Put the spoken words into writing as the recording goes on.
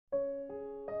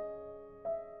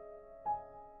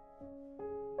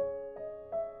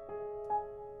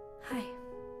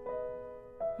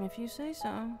If you say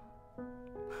so.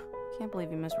 Can't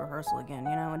believe you missed rehearsal again.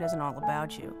 You know, it isn't all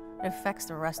about you. It affects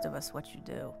the rest of us, what you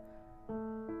do.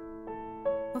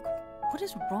 Look, what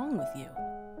is wrong with you?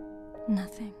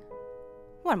 Nothing.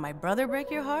 What, my brother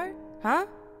break your heart? Huh?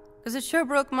 Because it sure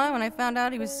broke mine when I found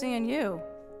out he was seeing you.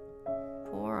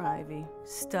 Poor Ivy,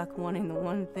 stuck wanting the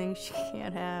one thing she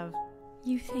can't have.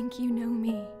 You think you know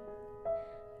me?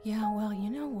 Yeah, well, you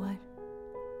know what?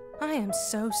 I am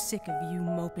so sick of you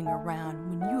moping around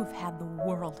when you have had the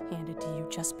world handed to you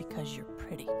just because you're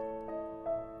pretty.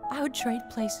 I would trade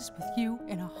places with you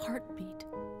in a heartbeat.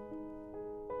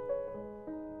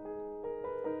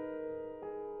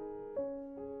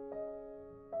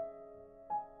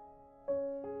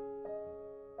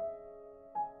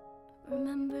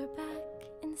 Remember back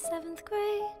in 7th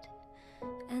grade?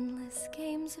 Endless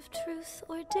games of truth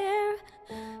or dare,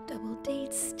 double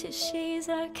dates to Shay's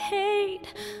arcade.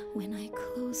 When I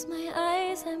close my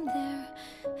eyes, I'm there.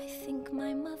 I think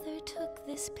my mother took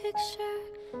this picture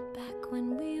back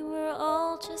when we were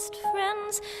all just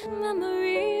friends.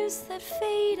 Memories that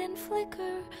fade and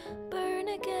flicker, burn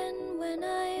again when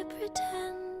I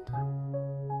pretend.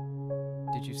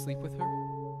 Did you sleep with her?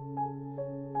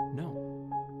 No.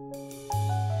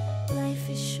 Life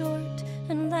is short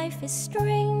and life is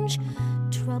strange,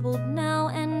 troubled now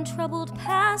and troubled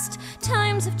past.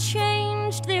 Times have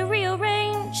changed, they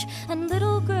rearrange, and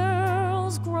little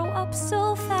girls grow up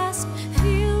so fast.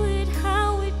 Feel it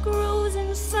how it grows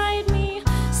inside me,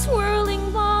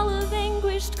 swirling ball of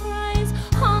anguished cries.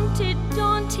 Haunted,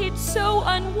 daunted, so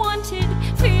unwanted,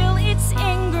 feel its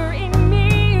anger in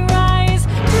me rise.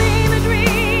 Dream a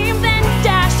dream, then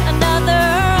dash another.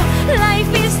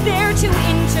 Life is there to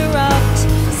interrupt.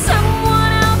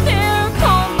 Someone out there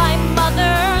call my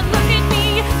mother. Look at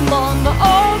me, long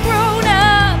all grown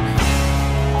up.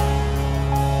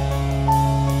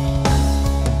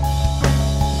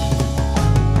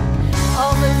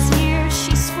 All those years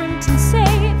she scrimped and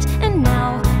saved, and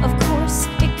now, of course,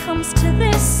 it comes to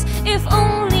this. If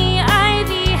only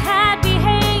Ivy had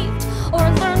behaved, or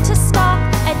learned to stop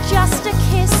at just a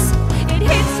kiss. It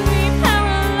hits me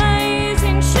paralyzed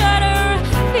and shudder.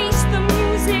 Face the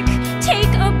music,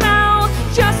 take a bow.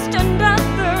 Just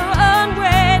another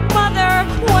unwed mother.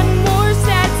 One more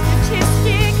sad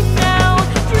statistic now.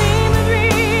 Dream a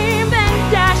dream,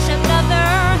 then dash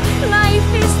another. Life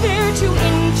is there to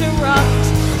interrupt.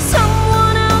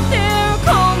 Someone out there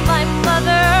call my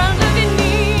mother. Look at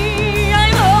me,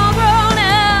 I'm all grown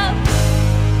up.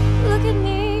 Look at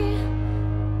me,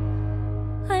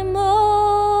 I'm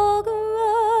all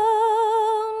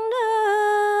grown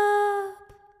up.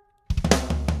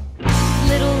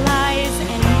 Little lies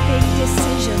and big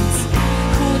decisions,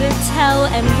 who to tell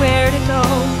and where to go.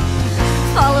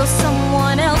 Follow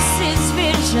someone else's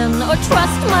vision or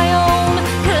trust my own,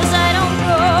 'cause I don't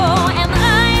know.